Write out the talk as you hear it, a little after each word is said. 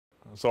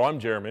So I'm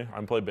Jeremy.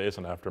 I play bass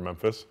in After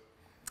Memphis.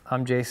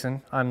 I'm Jason.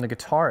 I'm the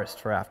guitarist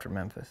for After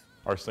Memphis.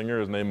 Our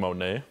singer is named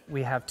Monaye.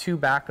 We have two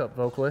backup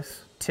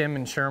vocalists, Tim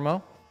and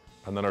Shermo.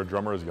 And then our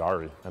drummer is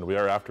Yari. And we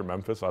are After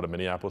Memphis out of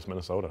Minneapolis,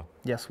 Minnesota.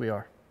 Yes, we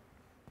are.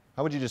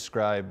 How would you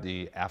describe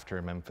the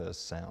After Memphis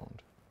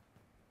sound?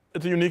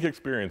 It's a unique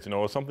experience, you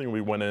know, it's something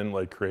we went in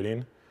like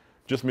creating,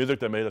 just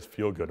music that made us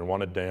feel good and want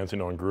to dance, you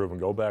know, and groove and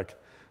go back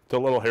to a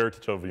little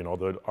heritage of, you know,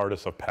 the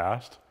artists of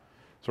past.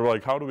 So we're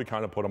like, how do we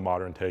kind of put a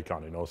modern take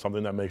on it, you know,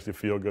 something that makes you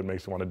feel good,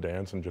 makes you want to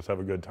dance and just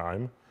have a good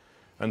time.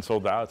 And so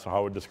that's how I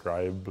would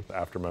describe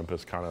After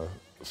Memphis kind of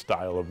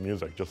style of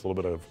music, just a little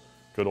bit of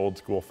good old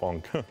school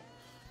funk. Yeah,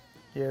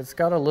 it's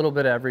got a little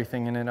bit of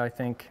everything in it, I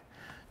think.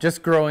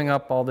 Just growing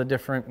up, all the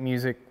different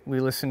music we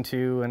listen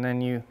to, and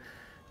then you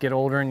get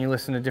older and you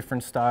listen to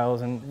different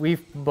styles, and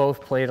we've both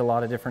played a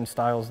lot of different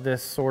styles.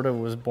 This sort of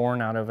was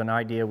born out of an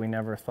idea we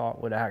never thought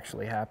would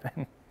actually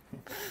happen.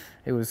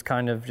 It was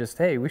kind of just,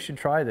 hey, we should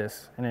try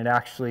this. And it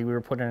actually, we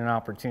were put in an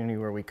opportunity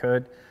where we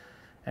could,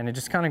 and it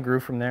just kind of grew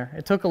from there.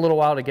 It took a little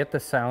while to get the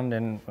sound,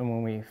 and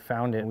when we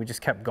found it, we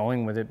just kept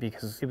going with it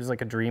because it was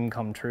like a dream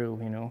come true,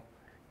 you know.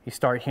 You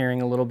start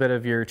hearing a little bit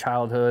of your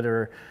childhood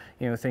or,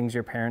 you know, things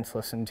your parents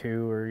listened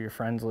to or your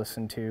friends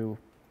listened to,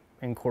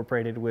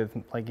 incorporated with,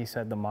 like you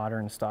said, the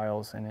modern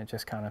styles, and it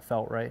just kind of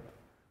felt right.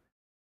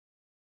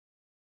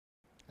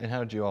 And how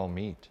did you all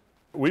meet?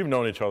 We've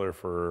known each other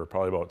for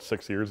probably about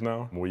 6 years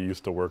now. We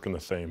used to work in the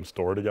same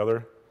store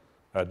together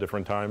at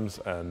different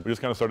times, and we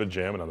just kind of started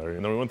jamming on there.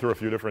 And then we went through a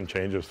few different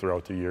changes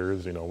throughout the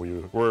years. You know,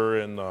 we were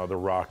in the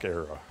rock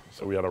era,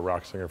 so we had a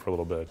rock singer for a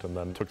little bit, and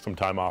then took some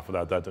time off of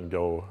that. That didn't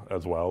go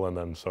as well, and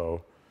then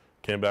so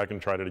came back and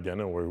tried it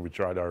again, and we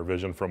tried our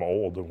vision from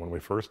old when we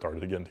first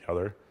started getting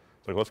together.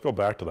 It's like, let's go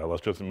back to that.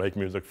 Let's just make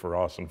music for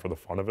us and for the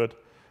fun of it,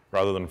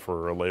 rather than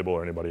for a label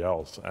or anybody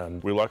else.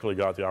 And we luckily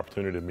got the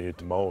opportunity to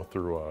meet Mo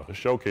through a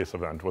showcase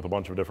event with a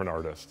bunch of different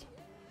artists,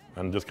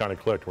 and just kind of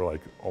clicked. We're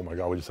like, oh my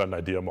God, we just had an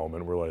idea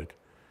moment. We're like,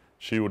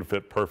 she would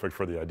fit perfect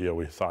for the idea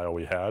style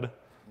we had,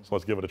 so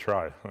let's give it a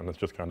try. And it's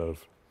just kind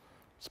of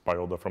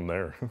spiraled up from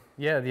there.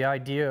 Yeah, the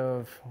idea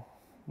of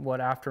what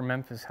After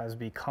Memphis has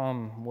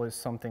become was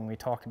something we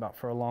talked about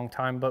for a long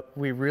time, but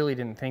we really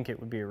didn't think it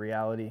would be a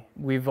reality.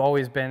 We've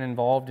always been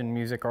involved in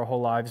music our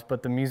whole lives,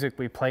 but the music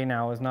we play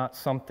now is not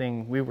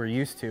something we were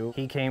used to.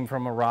 He came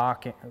from a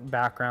rock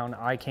background,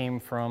 I came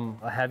from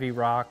a heavy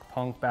rock,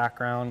 punk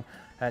background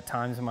at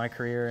times in my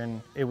career,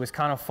 and it was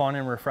kind of fun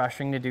and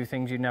refreshing to do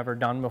things you'd never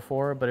done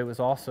before, but it was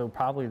also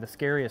probably the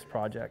scariest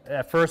project.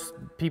 At first,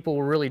 people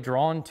were really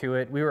drawn to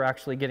it. We were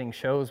actually getting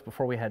shows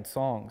before we had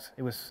songs.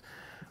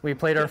 We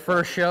played our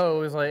first show. It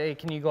was like, hey,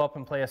 can you go up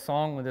and play a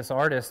song with this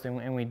artist?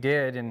 And we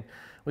did, and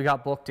we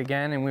got booked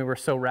again, and we were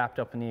so wrapped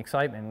up in the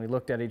excitement. We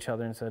looked at each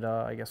other and said,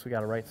 I guess we got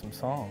to write some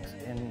songs.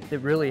 And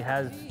it really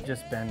has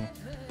just been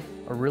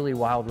a really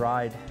wild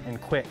ride and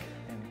quick,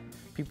 and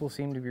people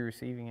seem to be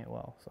receiving it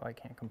well, so I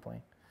can't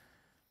complain.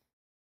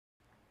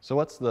 So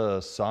what's the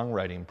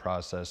songwriting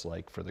process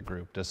like for the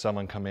group? Does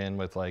someone come in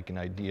with like an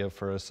idea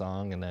for a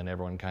song and then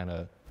everyone kind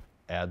of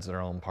adds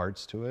their own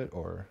parts to it,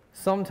 or?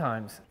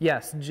 Sometimes,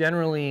 yes.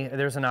 Generally,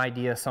 there's an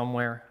idea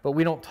somewhere, but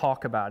we don't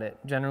talk about it.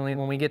 Generally,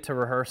 when we get to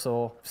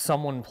rehearsal,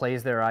 someone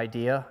plays their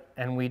idea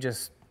and we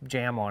just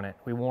jam on it.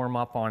 We warm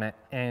up on it.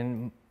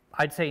 And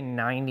I'd say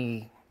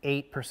 98%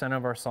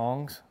 of our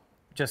songs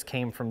just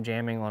came from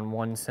jamming on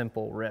one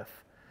simple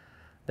riff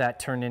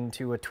that turned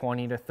into a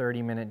 20 to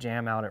 30 minute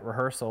jam out at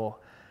rehearsal.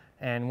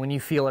 And when you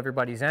feel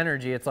everybody's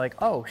energy, it's like,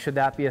 oh, should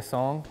that be a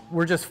song?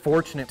 We're just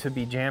fortunate to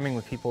be jamming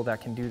with people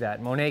that can do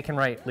that. Monaye can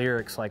write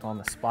lyrics like on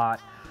the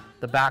spot.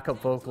 The backup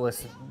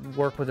vocalists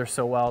work with her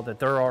so well that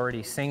they're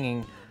already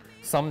singing.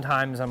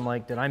 Sometimes I'm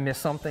like, did I miss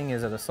something?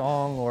 Is it a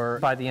song? Or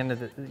by the end of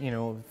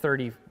the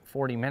 30,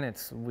 40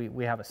 minutes,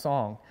 we have a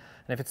song.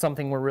 And if it's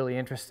something we're really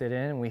interested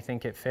in and we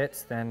think it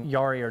fits, then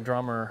Yari, our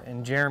drummer,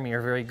 and Jeremy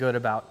are very good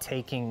about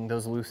taking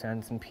those loose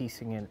ends and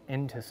piecing it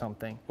into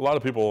something. A lot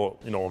of people,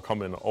 you know, will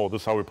come in, oh,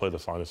 this is how we play the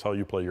song, this is how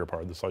you play your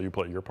part, this is how you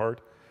play your part.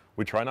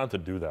 We try not to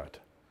do that,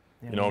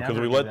 you know, because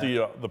we let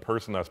the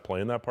person that's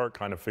playing that part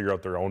kind of figure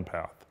out their own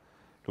path.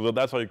 Because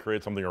that's how you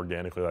create something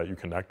organically that you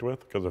connect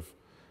with, because if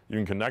you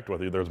can connect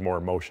with it, there's more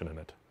emotion in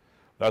it.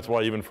 That's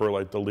why even for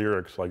like the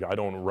lyrics, like I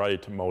don't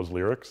write Mo's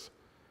lyrics,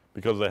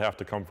 because they have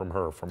to come from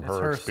her, from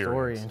her experience. It's her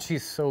story, and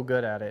she's so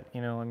good at it,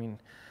 you know, I mean,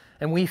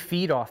 and we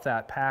feed off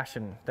that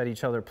passion that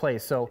each other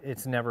plays, so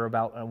it's never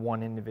about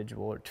one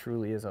individual. It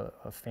truly is a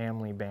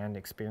family band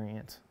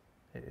experience.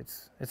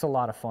 It's a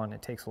lot of fun.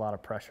 It takes a lot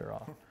of pressure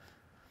off.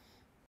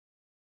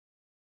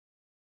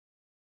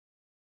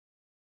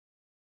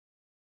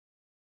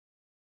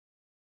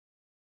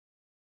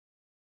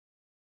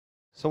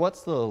 So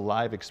what's the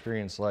live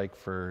experience like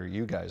for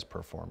you guys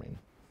performing?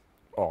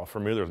 Oh, for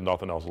me, there's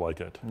nothing else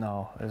like it.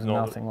 No, there's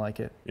nothing like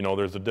it. You know,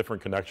 there's a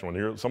different connection.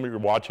 When somebody you're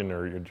watching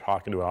or you're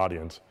talking to an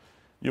audience,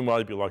 you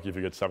might be lucky if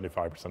you get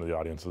 75% of the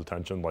audience's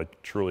attention,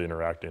 like truly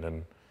interacting,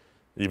 and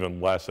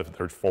even less if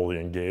they're fully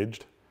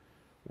engaged.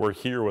 We're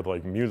here with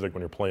like music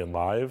when you're playing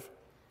live.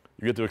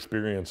 You get to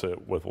experience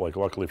it with, like,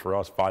 luckily for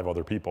us, 5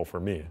 other people for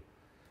me.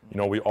 You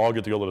know, we all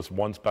get to go to this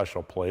one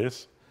special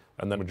place,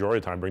 and then majority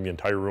of the time bring the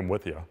entire room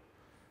with you.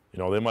 You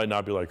know, they might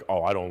not be like,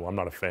 oh, I'm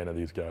not a fan of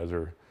these guys,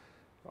 or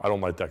I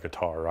don't like that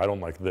guitar, or I don't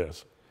like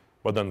this.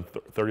 But then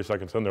 30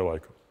 seconds in, they're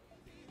like,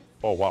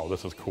 oh wow,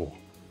 this is cool.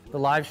 The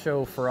live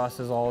show for us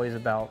is always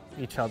about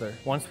each other.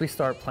 Once we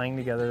start playing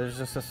together, there's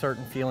just a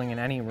certain feeling in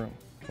any room,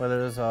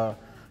 whether there's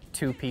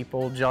two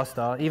people, just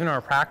even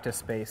our practice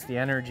space, the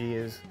energy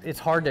it's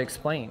hard to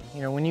explain.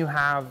 You know, when you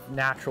have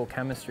natural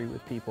chemistry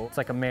with people, it's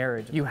like a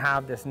marriage. You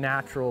have this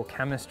natural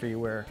chemistry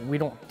where we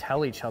don't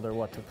tell each other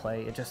what to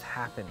play, it just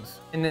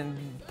happens. And then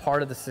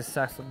part of the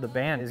success of the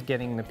band is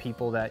getting the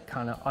people that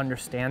kind of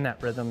understand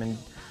that rhythm and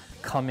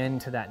come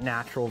into that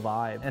natural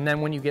vibe. And then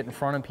when you get in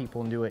front of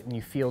people and do it and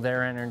you feel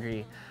their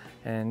energy,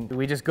 and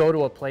we just go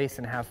to a place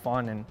and have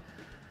fun, and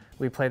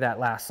we play that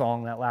last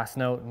song, that last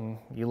note, and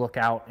you look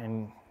out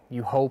and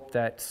you hope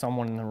that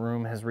someone in the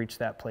room has reached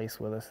that place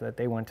with us, that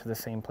they went to the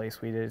same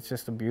place we did. It's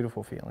just a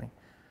beautiful feeling.